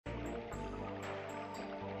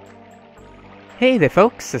Hey there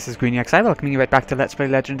folks, this is GreenXI, welcoming you right back to Let's Play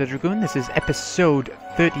Legend of Dragoon. This is episode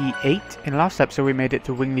 38. In the last episode we made it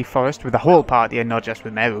to Wingley Forest with the whole party and not just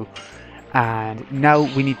with Meru. And now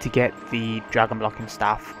we need to get the dragon blocking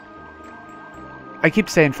staff. I keep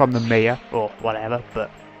saying from the mayor, or whatever, but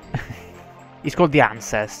he's called the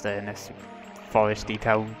ancestor in this foresty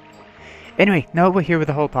town. Anyway, now we're here with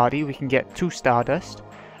the whole party, we can get 2 Stardust.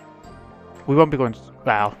 We won't be going,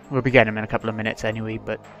 well, we'll be getting them in a couple of minutes anyway,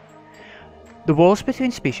 but the walls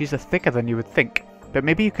between species are thicker than you would think, but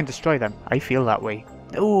maybe you can destroy them. I feel that way.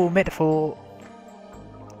 Oh, metaphor.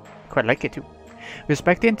 Quite like it too.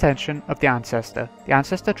 Respect the intention of the ancestor. The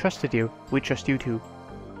ancestor trusted you. We trust you too.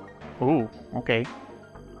 Oh, okay.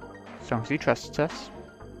 As long as he trusts us.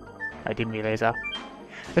 I didn't realise that.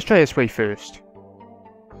 Let's try this way first.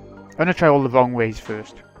 I'm gonna try all the wrong ways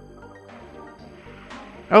first.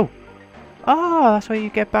 Oh! Ah, that's why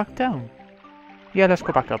you get back down. Yeah, let's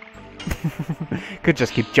go back up. Could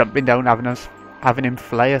just keep jumping down, having him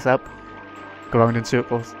fly us up. Go around in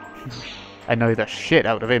circles. Annoy the shit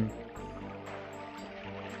out of him.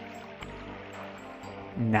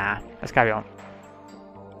 Nah, let's carry on.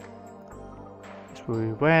 That's where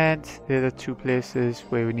we went. There are the 2 places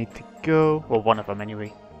where we need to go. Well, one of them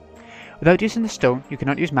anyway. Without using the stone, you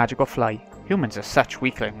cannot use magic or fly. Humans are such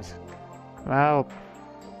weaklings. Well,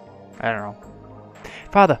 I don't know.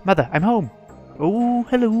 Father, Mother, I'm home. Oh,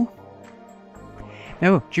 hello.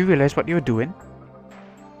 No, do you realise what you're doing?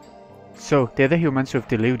 So, they're the humans who have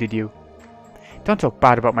deluded you. Don't talk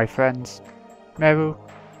bad about my friends. Meru,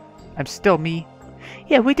 I'm still me.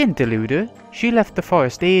 Yeah, we didn't delude her. She left the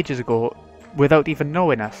forest ages ago without even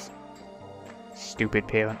knowing us. Stupid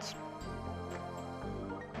parents.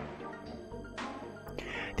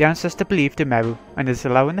 The ancestor believed in Meru and is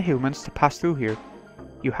allowing the humans to pass through here.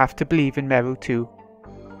 You have to believe in Meru too.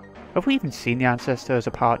 Have we even seen the ancestor as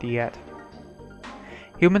a party yet?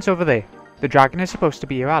 Humans over there. The dragon is supposed to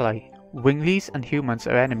be your ally. Wingleys and humans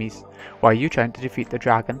are enemies. Why are you trying to defeat the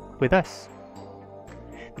dragon with us?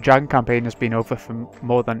 The dragon campaign has been over for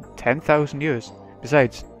more than 10,000 years.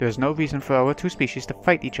 Besides, there is no reason for our 2 species to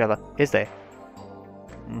fight each other, is there?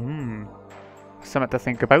 Something to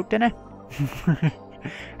think about, innit?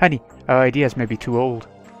 Honey, our ideas may be too old.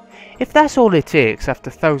 If that's all it takes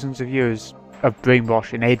after thousands of years of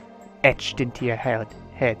brainwashing etched into your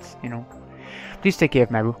heads, you know. Please take care of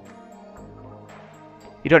Meru.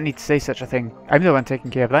 You don't need to say such a thing. I'm the one taking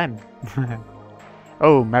care of them.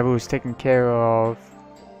 Oh, Meru's taking care of...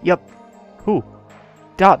 Yup. Who?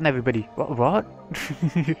 Dart and everybody. What?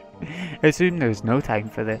 I assume there's no time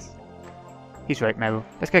for this. He's right, Meru.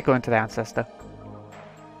 Let's get going to the ancestor.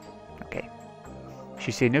 Okay.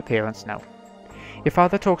 She's seen her parents now. Your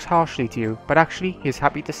father talks harshly to you, but actually he's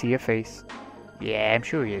happy to see your face. Yeah, I'm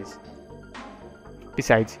sure he is.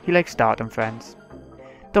 Besides, he likes Dart and friends.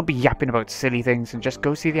 Don't be yapping about silly things and just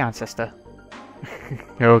go see the ancestor.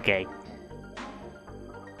 Okay.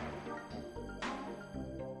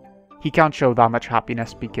 He can't show that much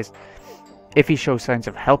happiness because if he shows signs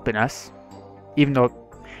of helping us, even though...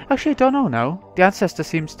 Actually, I don't know now. The ancestor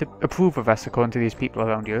seems to approve of us according to these people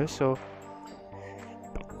around here, so...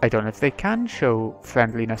 I don't know if they can show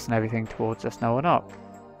friendliness and everything towards us now or not.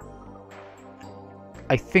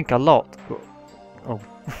 I think a lot. Oh.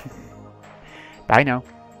 Bye now.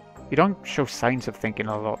 You don't show signs of thinking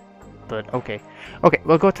a lot, but okay. Okay,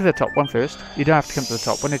 we'll go to the top one first. You don't have to come to the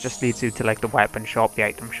top one, it just leads you to like the weapon shop, the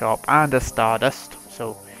item shop, and the Stardust.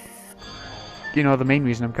 So, you know the main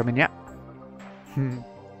reason I'm coming, yeah?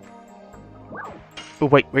 Oh,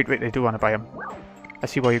 wait, I do want to buy them. I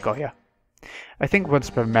see what you got here. I think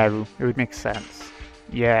once per Meru, it would make sense.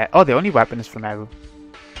 Yeah, oh, the only weapon is for Meru.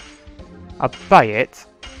 I'll buy it.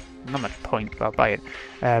 Not much point, but I'll buy it.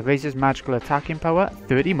 Raises magical attacking power.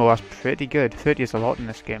 30 more, that's pretty good. 30 is a lot in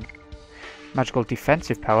this game. Magical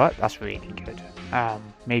defensive power, that's really good.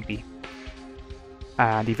 Maybe.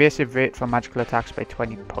 And evasive rate for magical attacks by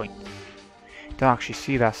 20 points. Don't actually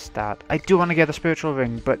see that stat. I do want to get the spiritual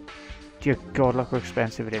ring, but dear god, look how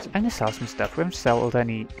expensive it is. I'm going to sell some stuff. We haven't sold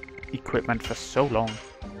any equipment for so long.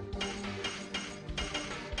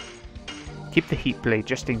 Keep the heat blade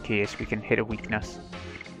just in case we can hit a weakness.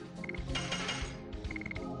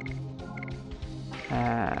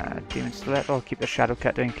 Demon Stiletto, I'll keep the Shadow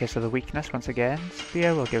Cutter in case of the weakness once again.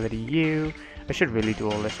 Spear, we'll give it a U. I should really do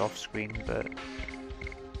all this off screen, but...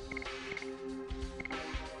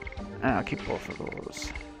 I'll keep both of those.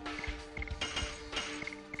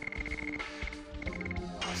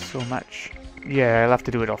 Oh, so much. Yeah, I'll have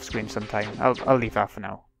to do it off screen sometime. I'll leave that for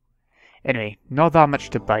now. Anyway, not that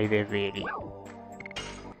much to buy there really.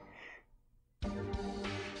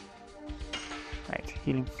 Right,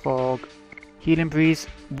 Healing Fog. Healing breeze.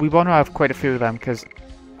 We want to have quite a few of them because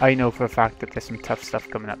I know for a fact that there's some tough stuff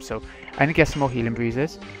coming up. So I'm going to get some more healing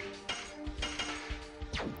breezes.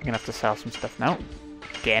 I'm going to have to sell some stuff now.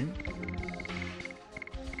 Again.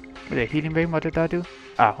 With a healing ring, what did that do?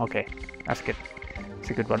 Ah, okay. That's good.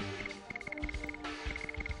 It's a good one.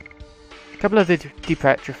 A couple of the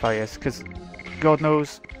depetrifiers, because God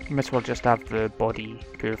knows you might as well just have the body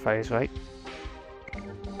purifiers, right?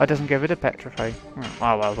 Oh, it doesn't get rid of petrify.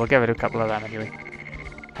 Oh well, we'll get rid of a couple of them anyway.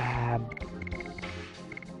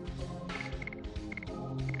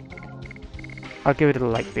 I'll give it a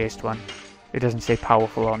light-based one. It doesn't say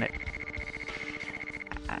powerful on it.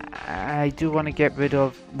 I do want to get rid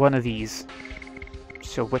of one of these.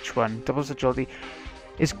 So which one? Doubles agility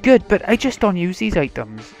is good, but I just don't use these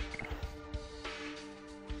items.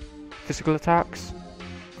 Physical attacks?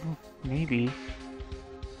 Maybe.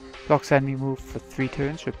 Blocks enemy move for 3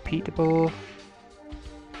 turns. Repeatable.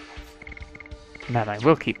 Never mind,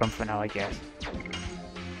 we'll keep them for now, I guess.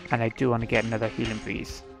 And I do want to get another healing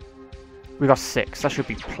breeze. We got 6. That should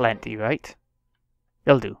be plenty, right?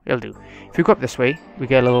 It'll do, it'll do. If we go up this way, we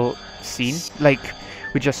get a little scene. Like,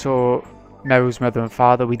 we just saw Meru's mother and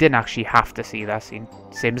father. We didn't actually have to see that scene.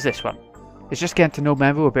 Same as this one. It's just getting to know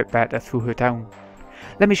Meru a bit better through her town.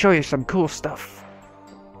 Let me show you some cool stuff.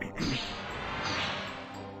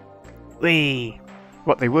 Whee!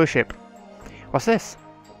 What they worship. What's this?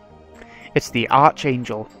 It's the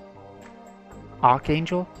Archangel.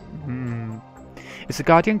 Archangel? It's the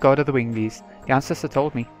guardian god of the Winglies. The ancestor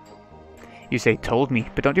told me. You say told me,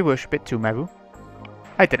 but don't you worship it too, Meru?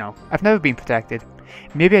 I don't know. I've never been protected.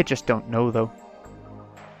 Maybe I just don't know, though.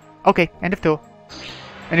 Okay, end of tour.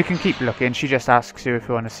 And you can keep looking. She just asks you if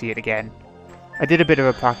you want to see it again. I did a bit of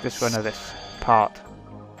a practice run of this part.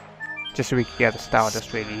 Just so we could get the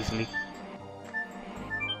Stardust really easily.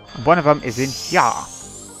 And one of them is in here.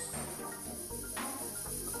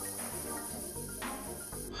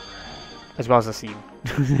 As well as the scene.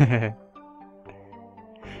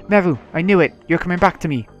 Meru, I knew it. You're coming back to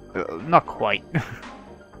me. Not quite.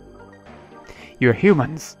 You're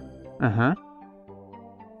humans. Uh-huh.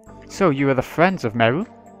 So, you are the friends of Meru?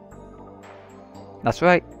 That's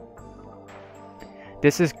right.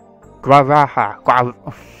 This is Guaraha.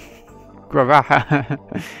 Guaraha.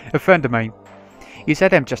 A friend of mine. You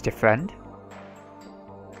said I'm just your friend.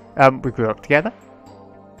 We grew up together.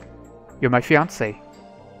 You're my fiancé.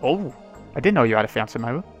 Oh, I didn't know you had a fiancé,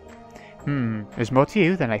 Meru. There's more to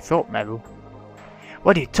you than I thought, Meru.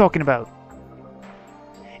 What are you talking about?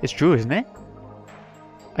 It's true, isn't it?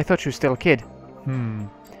 I thought you were still a kid.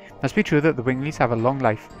 Must be true that the Winglies have a long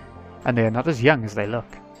life, and they are not as young as they look.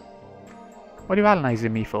 What are you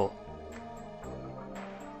analysing me for?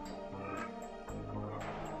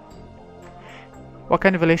 What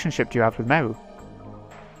kind of relationship do you have with Meru?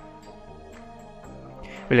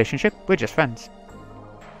 Relationship? We're just friends.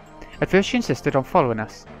 At first she insisted on following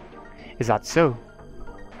us. Is that so?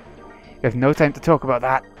 You have no time to talk about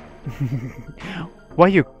that. Why are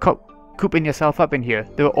you cooping yourself up in here?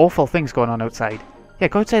 There are awful things going on outside. Yeah,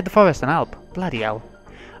 go outside the forest and help. Bloody hell.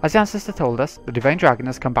 As the ancestor told us, the divine dragon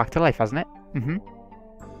has come back to life, hasn't it?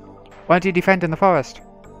 Why don't you defend in the forest?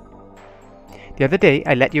 The other day,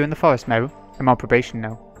 I let you in the forest, Meru. I'm on probation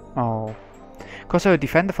now. Oh. Of course I would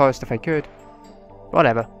defend the forest if I could.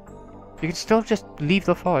 Whatever. You can still just leave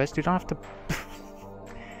the forest, you don't have to...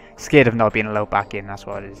 Scared of not being allowed back in, that's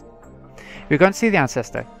what it is. We're going to see the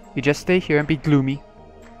ancestor. You just stay here and be gloomy.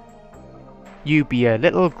 You be a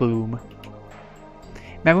little gloom.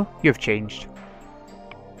 Meru, you have changed.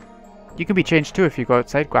 You can be changed too if you go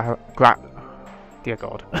outside Dear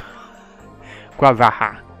God.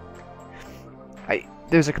 Guaraha.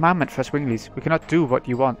 There's a commandment for us Winglies. We cannot do what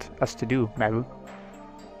you want us to do, Meru.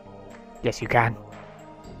 Yes, you can.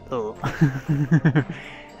 Oh.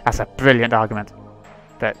 That's a brilliant argument.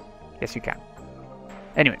 But, yes, you can.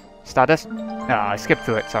 Anyway, Stardust. No, I skipped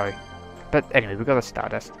through it, sorry. But anyway, we got the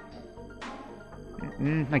Stardust.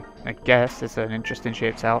 I guess it's an interesting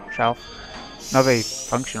shaped shelf. Not very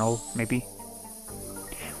functional, maybe.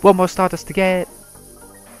 One more Stardust to get.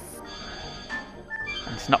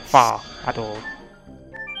 And it's not far at all.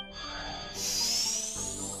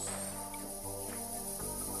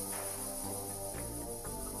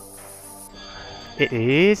 It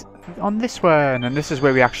is on this one, and this is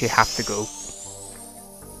where we actually have to go.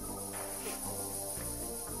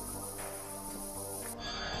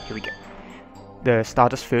 Here we go. The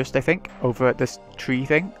Stardust first, I think, over at this tree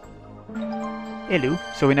thing. Hello.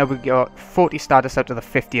 So we know we got 40 Stardust out of the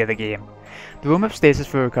 50 of the game. The room upstairs is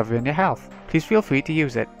for recovering your health. Please feel free to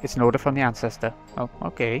use it. It's an order from the ancestor. Oh,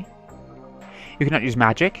 okay. You cannot use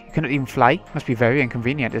magic. You cannot even fly. Must be very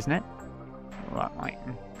inconvenient, isn't it? Well,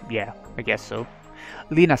 yeah, I guess so.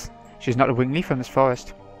 Linus, she's not a Wingly from this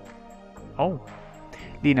forest. Oh.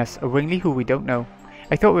 Linus, a Wingly who we don't know.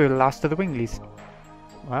 I thought we were the last of the Winglies.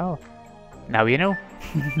 Well, now you know.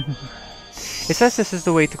 It says this is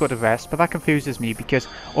the way to go to rest, but that confuses me because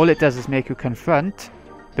all it does is make you confront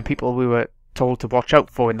the people we were told to watch out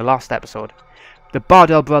for in the last episode. The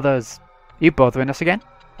Bardell brothers! Are you bothering us again?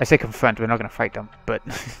 I say confront, we're not going to fight them, but...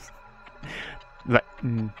 Right,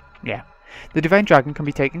 yeah. The Divine Dragon can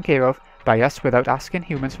be taken care of by us without asking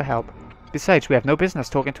humans for help. Besides, we have no business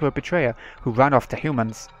talking to a betrayer who ran off to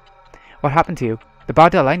humans. What happened to you? The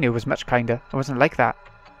Bardell I knew was much kinder. It wasn't like that.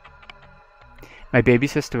 My baby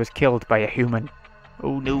sister was killed by a human.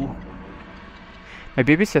 Oh no. My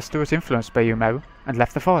baby sister was influenced by lmao and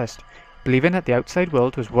left the forest, believing that the outside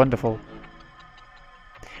world was wonderful.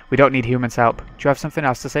 We don't need humans' help. Do you have something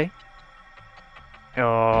else to say?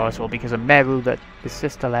 Oh, it's all because of Meru that his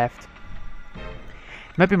sister left. There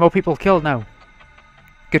might be more people killed now.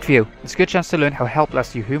 Good for you. It's a good chance to learn how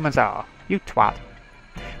helpless you humans are. You twat.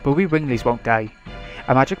 But we Winglies won't die.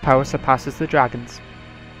 Our magic power surpasses the dragons.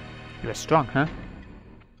 You're strong, huh?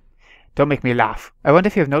 Don't make me laugh. I wonder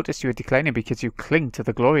if you've noticed you are declining because you cling to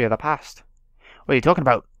the glory of the past. What are you talking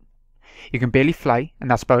about? You can barely fly,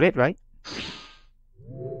 and that's about it, right?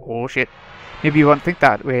 Oh shit. Maybe you won't think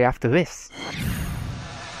that way after this.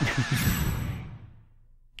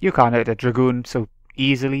 You can't hurt a Dragoon so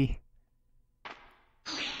easily.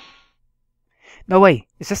 No way.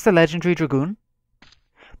 Is this the legendary Dragoon?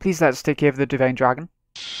 Please let us take care of the Divine Dragon.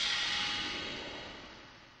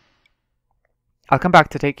 I'll come back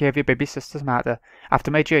to take care of your baby sister's matter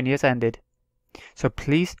after my journey has ended. So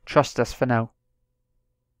please trust us for now.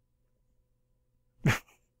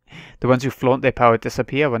 The ones who flaunt their power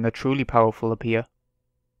disappear when the truly powerful appear.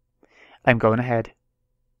 I'm going ahead.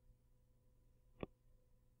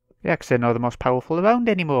 Yeah, because they're not the most powerful around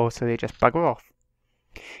anymore, so they just bugger off.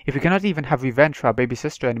 If we cannot even have revenge for our baby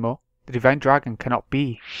sister anymore, the Divine Dragon cannot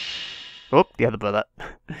be. Oh, the other brother.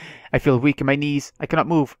 I feel weak in my knees. I cannot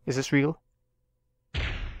move. Is this real?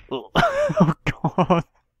 Oh god.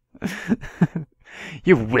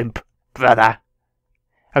 You wimp, brother.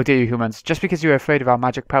 How dare you humans, just because you are afraid of our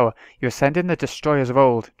magic power, you are sending the destroyers of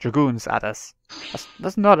old, Dragoons, at us.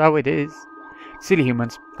 That's not how it is. Silly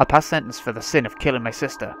humans, I'll pass sentence for the sin of killing my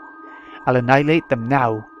sister. I'll annihilate them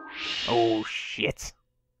now. Oh shit.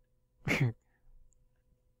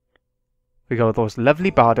 We got those lovely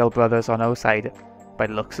Bardell brothers on our side, by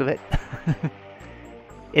the looks of it.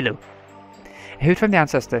 Hello. I heard from the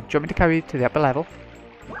ancestor. Do you want me to carry you to the upper level?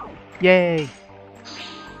 Yay!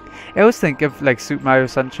 I always think of like Super Mario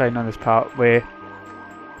Sunshine on this part where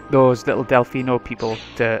those little Delfino people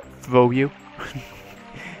to throw you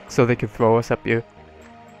so they can throw us up you.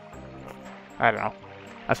 I don't know.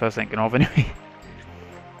 That's what I was thinking of anyway.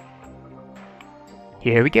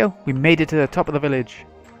 Here we go. We made it to the top of the village.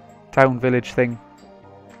 Town village thing.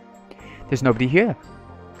 There's nobody here.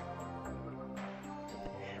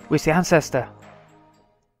 Where's the ancestor?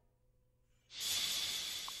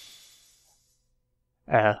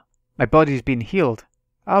 My body's been healed.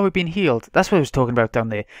 Oh, we've been healed. That's what I was talking about down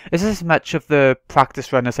there. Is this as much of the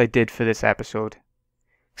practice run as I did for this episode?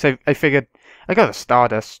 So I figured I got a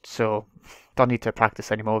Stardust, so don't need to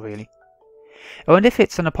practice anymore, really. I wonder if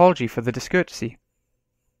it's an apology for the discourtesy.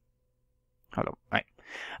 Hello, right.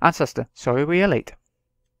 Ancestor, sorry we are late.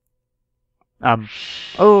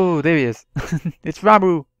 Oh, there he is. It's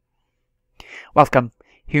Ramu. Welcome,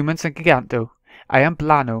 humans and Giganto. I am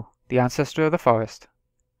Blano, the ancestor of the forest.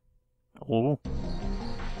 Oh.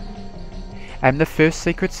 I am the first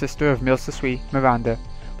sacred sister of Milsasui, Miranda.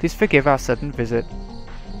 Please forgive our sudden visit.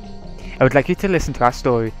 I would like you to listen to our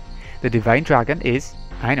story. The Divine Dragon is...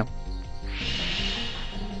 I know.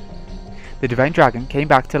 The Divine Dragon came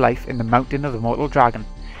back to life in the Mountain of the Mortal Dragon,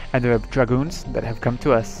 and there are Dragoons that have come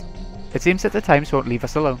to us. It seems that the times won't leave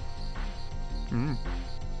us alone.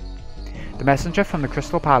 The messenger from the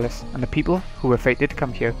Crystal Palace, and the people who were fated to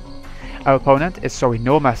come here. Our opponent is so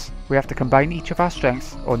enormous, we have to combine each of our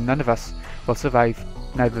strengths, or none of us will survive,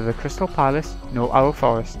 neither the Crystal Palace nor our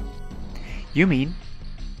forest. You mean?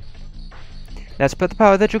 Let's put the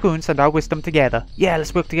power of the Dragoons and our wisdom together. Yeah,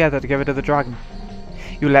 let's work together to get rid of the dragon.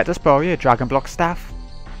 You let us borrow your Dragon Block staff?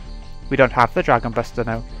 We don't have the Dragon Buster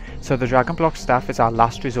now, so the Dragon Block staff is our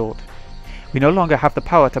last resort. We no longer have the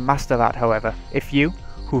power to master that, however. If you,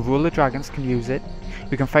 who rule the dragons, can use it,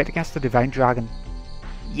 we can fight against the Divine Dragon.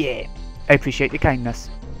 Yeah, I appreciate your kindness.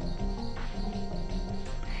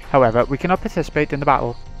 However, we cannot participate in the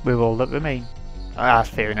battle. We're all that remain. That's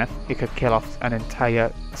fair enough. You could kill off an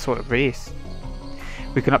entire sort of race.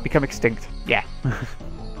 We cannot become extinct. Yeah.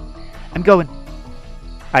 I'm going.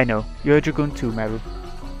 I know, you're a Dragoon too, Meru.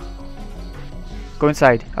 Go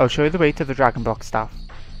inside, I'll show you the way to the Dragon Block staff.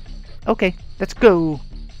 Okay, let's go!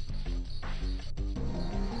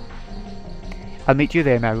 I'll meet you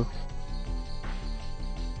there, Meru.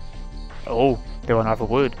 Oh, they won't have a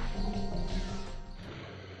word.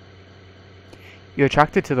 You're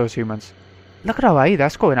attracted to those humans. Look at how high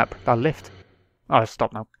that's going up, that lift. Oh,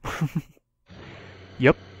 stop now.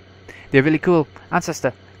 Yup. They're really cool.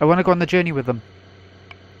 Ancestor, I want to go on the journey with them.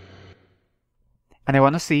 And I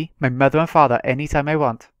want to see my mother and father anytime I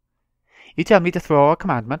want. You tell me to throw our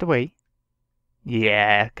commandment away?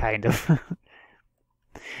 Yeah, kind of.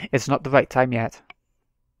 It's not the right time yet.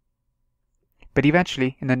 But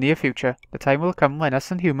eventually, in the near future, the time will come when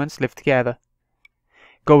us and humans live together.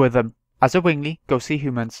 Go with them. As a wingly, go see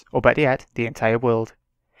humans, or better yet, the entire world.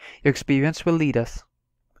 Your experience will lead us.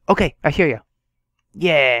 Okay, I hear you.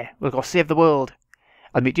 Yeah, we'll go save the world.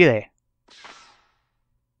 I'll meet you there.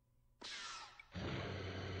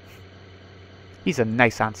 He's a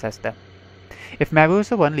nice ancestor. If Meru is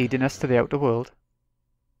the one leading us to the outer world,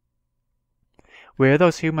 where are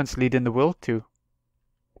those humans leading the world to?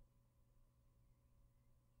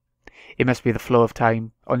 It must be the flow of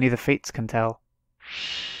time. Only the fates can tell.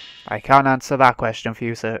 I can't answer that question for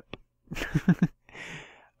you, sir.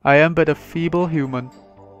 I am but a feeble human.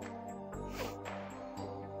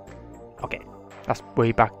 Okay, that's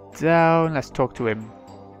way back down. Let's talk to him.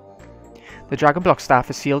 The Dragon Block staff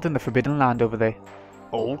is sealed in the Forbidden Land over there.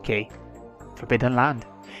 Okay. Forbidden Land.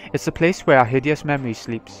 It's the place where our hideous memory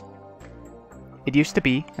sleeps. It used to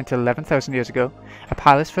be, until 11,000 years ago, a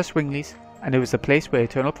palace for Swinglies, and it was the place where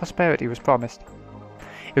eternal prosperity was promised.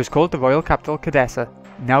 It was called the Royal Capital Cadessa.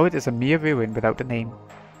 Now it is a mere ruin without a name.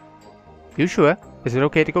 You sure? Is it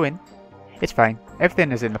okay to go in? It's fine.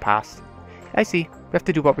 Everything is in the past. I see. We have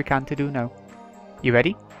to do what we can to do now. You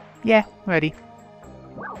ready? Yeah, ready.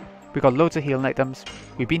 We got loads of healing items.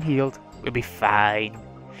 We've been healed. We'll be fine.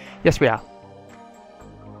 Yes, we are.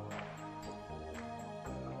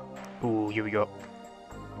 Ooh, here we go.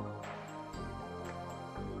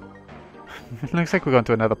 It looks like we're going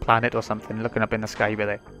to another planet or something, looking up in the sky with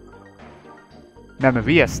it.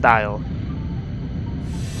 Memoria style.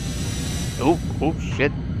 Oh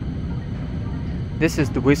shit. This is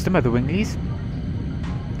the wisdom of the Winglies.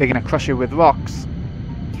 They're gonna crush you with rocks.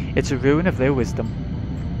 It's a ruin of their wisdom.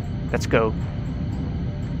 Let's go.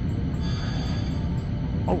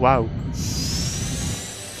 Oh wow.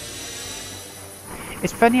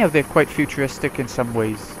 It's funny how they're quite futuristic in some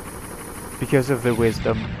ways, because of their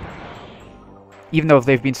wisdom. Even though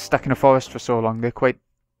they've been stuck in a forest for so long, they're quite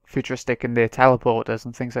futuristic in their teleporters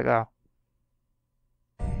and things like that.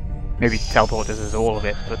 Maybe teleporters is all of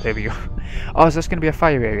it, but there we go. Oh, is this going to be a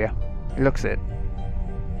fire area? It looks it.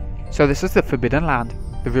 So this is the Forbidden Land,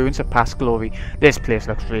 the ruins of past glory. This place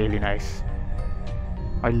looks really nice.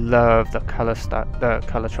 I love the color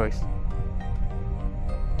choice.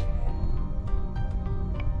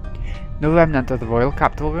 No remnant of the royal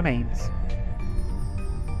capital remains.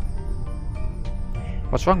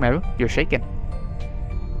 What's wrong, Meru? You're shaking.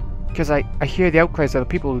 Because I hear the outcries of the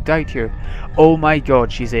people who died here. Oh my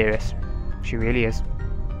god, she's Ares. She really is.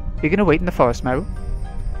 You're gonna wait in the forest, Meru?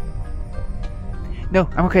 No,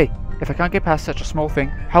 I'm okay. If I can't get past such a small thing,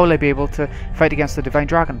 how will I be able to fight against the divine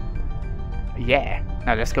dragon? Yeah,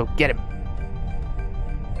 now let's go get him.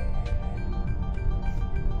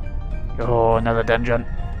 Oh, another dungeon.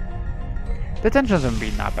 The dungeons haven't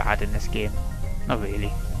been that bad in this game. Not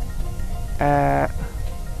really.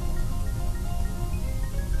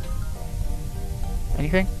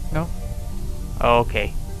 Anything? No?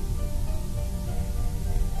 Okay.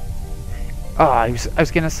 Oh, I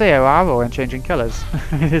was gonna say our arrow and changing colours.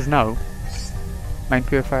 It is now. Mind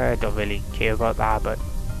Purifier, I don't really care about that, but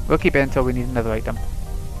we'll keep it until we need another item.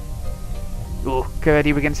 Ooh, get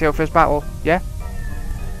ready, we're gonna see our first battle, yeah?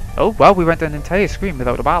 Oh, well, we went an entire screen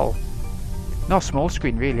without a battle. Not a small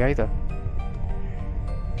screen, really, either.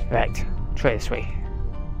 Right, try this way.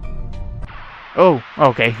 Oh,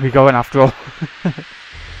 okay, we're going after all.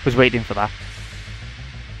 Was waiting for that.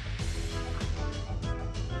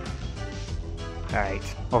 Alright,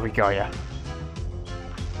 what we got here?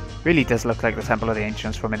 Really does look like the Temple of the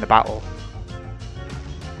Ancients from in the battle.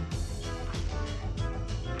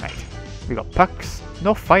 Right, we got pucks,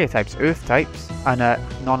 no fire types, earth types, and a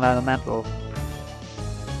non-elemental.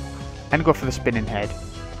 And go for the spinning head.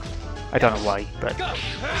 I don't know why, but...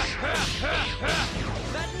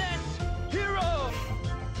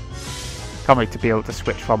 Can't wait to be able to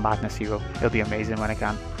switch from Madness Hero. It'll be amazing when I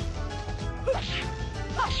can.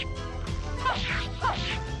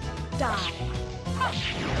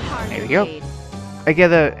 There we go. I get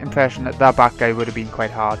the impression that that back guy would have been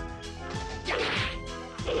quite hard.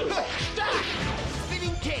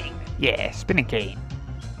 Spinning cane. Yeah, spinning cane.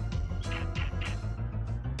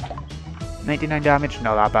 99 damage,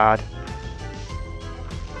 not that bad.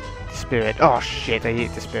 Spirit. Oh shit, I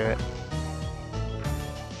hate the spirit.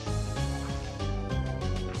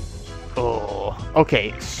 Oh,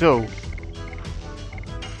 okay, so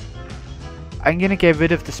I'm gonna get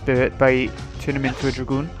rid of the spirit by turning him into a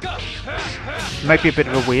Dragoon. Might be a bit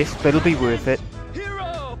of a waste, but it'll be worth it.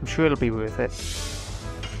 I'm sure it'll be worth it.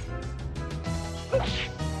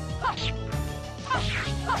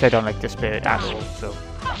 So I don't like the spirit at all, so.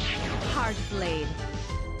 Hard blade.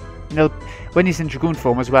 No, when he's in Dragoon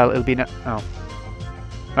form as well, it'll be oh.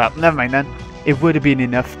 Well, never mind then. It would have been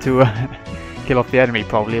enough to kill off the enemy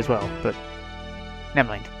probably as well, but never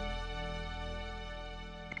mind.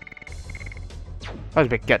 I was a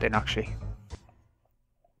bit gutted actually.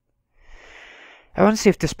 I want to see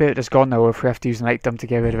if the spirit is gone now or if we have to use an item to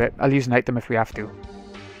get rid of it. I'll use an item if we have to.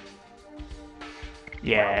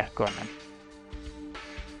 Yeah, go on then.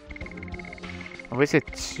 Or is it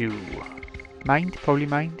 2? Mind? Probably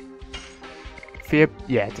mind? Fear?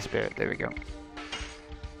 Yeah, the spirit. There we go.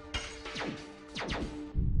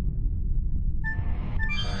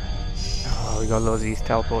 Oh, we got loads of these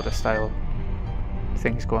teleporter style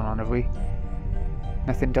things going on, have we?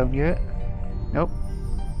 Nothing down here? Nope.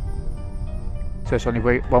 So it's only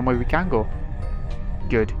one way we can go.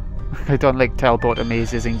 Good. I don't like teleporter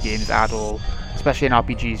mazes in games at all. Especially in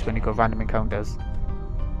RPGs when you got random encounters.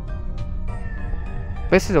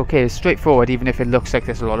 This is okay, it's straightforward even if it looks like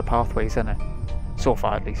there's a lot of pathways, isn't it? So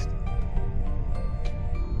far at least.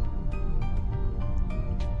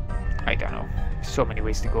 I don't know. So many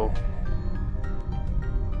ways to go.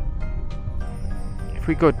 If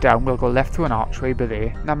we go down, we'll go left through an archway by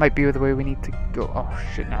there. That might be the way we need to go. Oh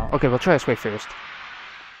shit now. Okay, we'll try this way first.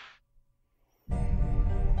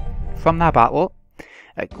 From that battle,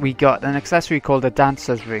 we got an accessory called a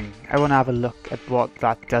dancer's ring. I want to have a look at what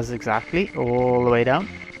that does exactly. All the way down.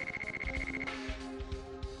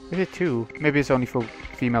 Is it 2? Maybe it's only for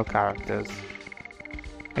female characters.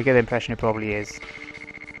 I get the impression it probably is.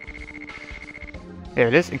 There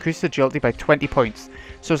it is. Increases agility by 20 points.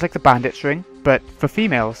 So it's like the bandit's ring, but for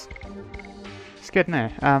females. It's good, isn't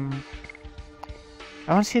it? I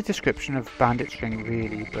want to see a description of bandit's ring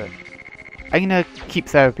really, but I'm gonna keep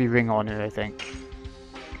therapy ring on it, I think.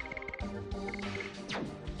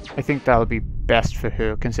 I think that'll be best for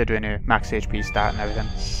her, considering her max HP stat and everything.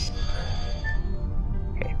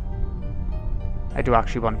 Okay. I do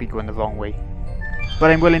actually want to be going the wrong way.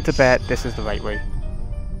 But I'm willing to bet this is the right way.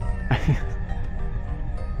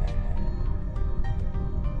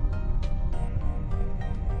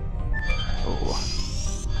 Oh.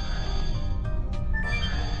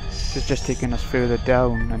 This is just taking us further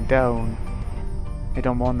down and down. I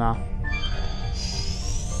don't want that.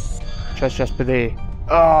 Treasure chest by there.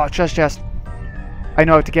 Oh, treasure chest. I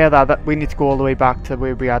know how to get that we need to go all the way back to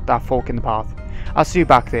where we had that fork in the path. I'll see you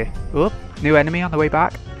back there. Oh, new enemy on the way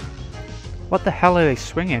back. What the hell are they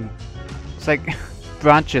swinging? It's like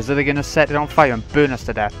branches. Are they going to set it on fire and burn us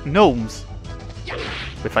to death? Gnomes.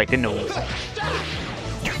 We're fighting gnomes.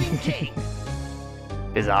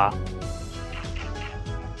 Bizarre.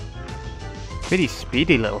 Pretty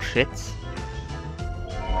speedy little shits.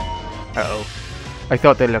 Uh-oh. I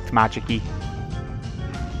thought they looked magic-y.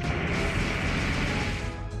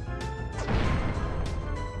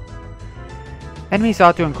 Enemies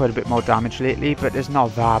are doing quite a bit more damage lately, but it's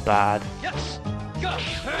not that bad. It's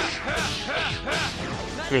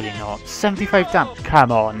really not. 75 damage?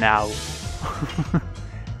 Come on now.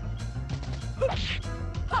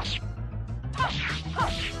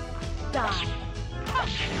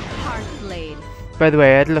 By the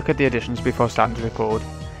way, I had a look at the additions before starting to record.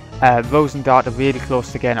 Rose and Dart are really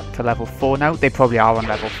close to getting up to level 4 now. They probably are on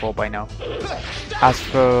level 4 by now. As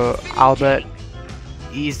for Albert,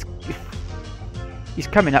 he's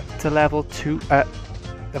coming up to level 2 or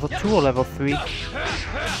level 3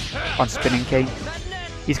 on Spinning Cane.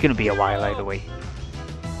 He's going to be a while either way.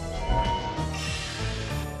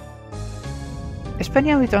 It's funny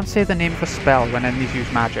how we don't say the name of a spell when enemies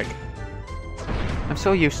use magic. I'm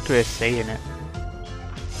so used to us saying it.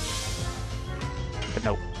 But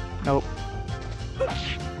no. Nope.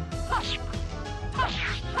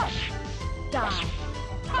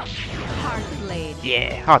 Heartblade.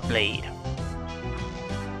 Yeah, Heartblade.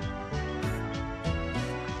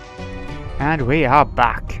 And we are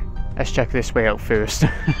back. Let's check this way out first.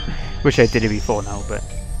 Wish I did it before now, but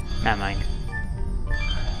never mind.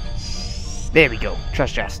 There we go,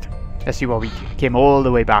 treasure chest. Let's see what we came all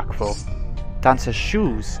the way back for. Dancer's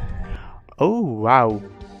shoes. Oh, wow.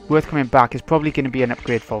 Worth coming back is probably going to be an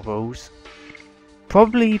upgrade for Rose.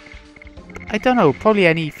 Probably, I don't know, probably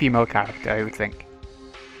any female character, I would think.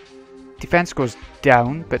 Defense goes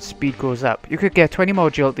down, but speed goes up. You could get 20 more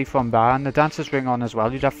agility from that, and the Dancer's Ring on as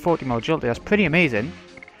well. You'd have 40 more agility. That's pretty amazing.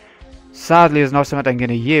 Sadly, it's not something I'm going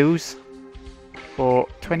to use. For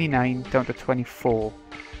 29 down to 24.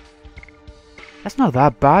 That's not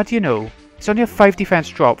that bad, you know. It's only a 5 defense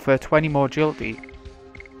drop for 20 more agility.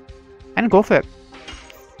 And go for it.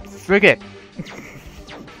 Frig it.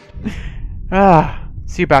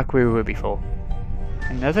 See you back where we were before.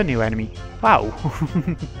 Another new enemy. Wow.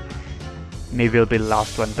 Maybe it'll be the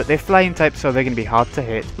last one. But they're flying types, so they're going to be hard to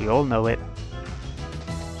hit. We all know it.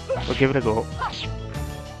 We'll give it a go.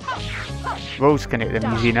 Rose can hit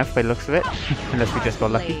them easy enough by the looks of it. Unless we just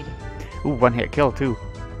got lucky. Ooh, one hit kill too.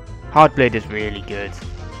 Hardblade is really good.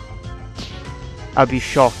 I'll be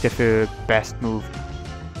shocked if her best move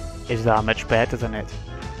is that much better than it.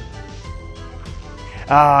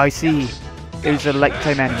 Ah, I see. It was a light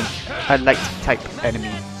type enemy. A light type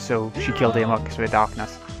enemy. So she killed him up because of her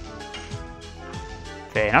darkness.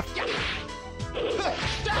 Fair enough.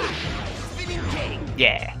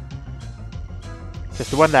 Yeah.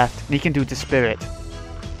 Just the one left. And he can do the spirit.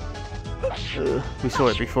 We saw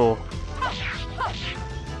it before.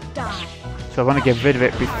 So I want to get rid of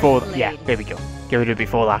it before... Yeah, there we go. Get rid of it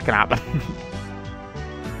before that can happen.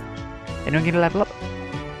 Anyone gonna level up?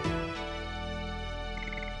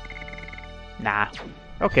 Nah.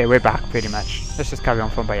 Okay, we're back pretty much. Let's just carry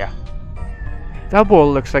on from here. That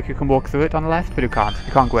wall looks like you can walk through it on the left, but you can't.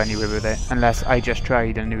 You can't go anywhere with it. Unless I just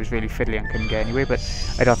tried and it was really fiddly and couldn't get anywhere, but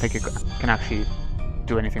I don't think you can actually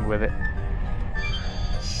do anything with it.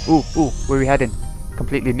 Ooh, where are we heading?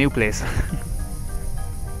 Completely new place.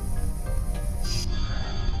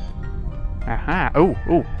 Aha!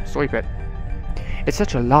 Oh, swipe it. It's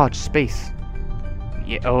such a large space.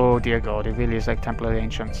 Yeah, oh dear god, it really is like Temple of the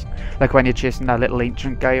Ancients. Like when you're chasing that little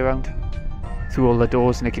ancient guy around through all the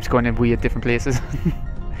doors and it keeps going in weird different places.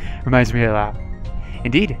 Reminds me of that.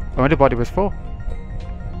 Indeed, I wonder what it was for.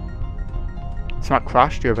 Something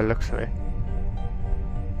crashed here by the looks of it.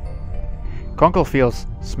 Conkle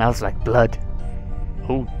smells like blood.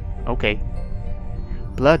 Oh, okay.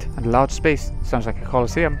 Blood and a large space. Sounds like a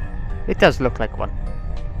coliseum. It does look like one.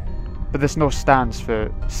 But there's no stands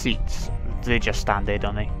for seats. They just stand there,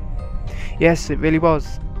 don't they? Yes, it really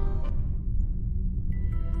was.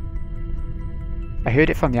 I heard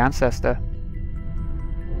it from the ancestor.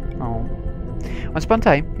 Oh. Once upon a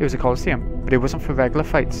time, it was a coliseum, but it wasn't for regular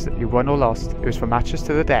fights that you won or lost. It was for matches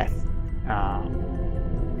to the death. Ah.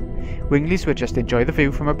 Winglies would just enjoy the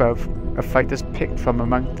view from above of fighters picked from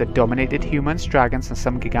among the dominated humans, dragons, and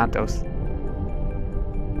some gigantos.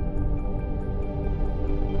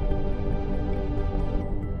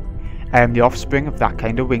 I am the offspring of that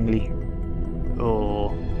kind of Wingly. Oh.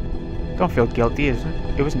 Don't feel guilty, is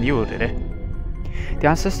it? It wasn't you, did it? The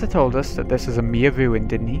ancestor told us that this is a mere ruin,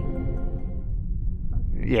 didn't he?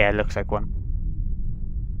 Yeah, it looks like one.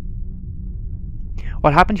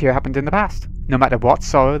 What happened here happened in the past. No matter what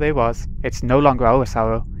sorrow there was, it's no longer our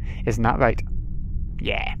sorrow. Isn't that right?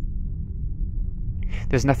 Yeah.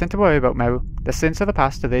 There's nothing to worry about, Meru. The sins of the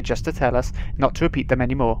past are there just to tell us not to repeat them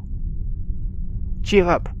anymore. Cheer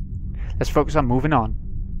up. Let's focus on moving on.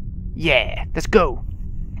 Yeah, let's go.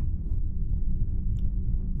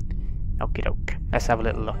 Okie doke. Let's have a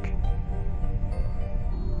little look.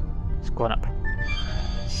 It's going up.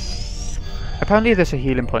 Apparently there's a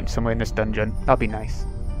healing point somewhere in this dungeon. That'll be nice.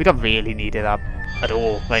 We don't really need it at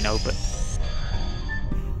all right now, but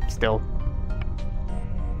still.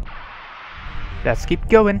 Let's keep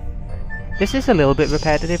going. This is a little bit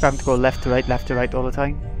repetitive, having to go left to right all the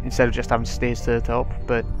time, instead of just having stairs to the top,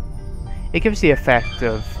 but it gives the effect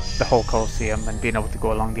of the whole Colosseum and being able to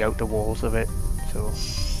go along the outer walls of it, so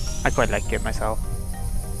I quite like it myself.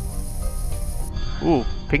 Ooh,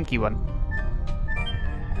 pinky one.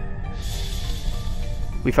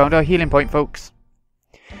 We found our healing point, folks.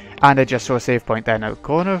 And I just saw a save point there out the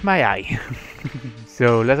corner of my eye.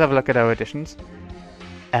 So let's have a look at our additions.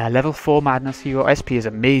 Level 4 Madness Hero. SP is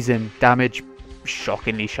amazing. Damage,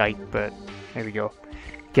 shockingly shite, but there we go.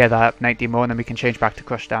 Get that up 90 more and then we can change back to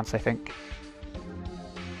Crush Dance, I think.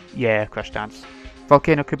 Yeah, Crush Dance.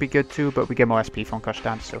 Volcano could be good too, but we get more SP from Crush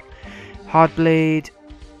Dance, so. Hardblade.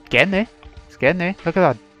 Getting there. It's getting there. Look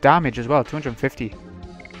at that damage as well, 250.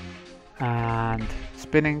 And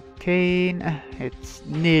Spinning Cane. It's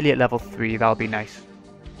nearly at level 3, that'll be nice.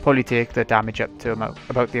 Probably take the damage up to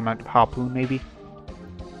about the amount of Harpoon, maybe.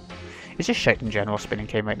 It's just shite in general, Spinning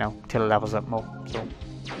Cane right now, till it levels up more, so.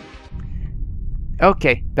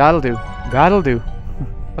 Okay, that'll do. That'll do.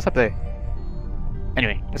 What's up there?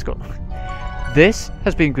 Anyway, let's go. This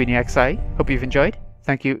has been Greeny XI. Hope you've enjoyed.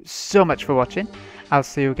 Thank you so much for watching. I'll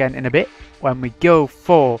see you again in a bit when we go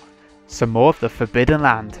for some more of the Forbidden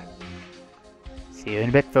Land. See you in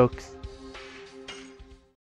a bit, folks.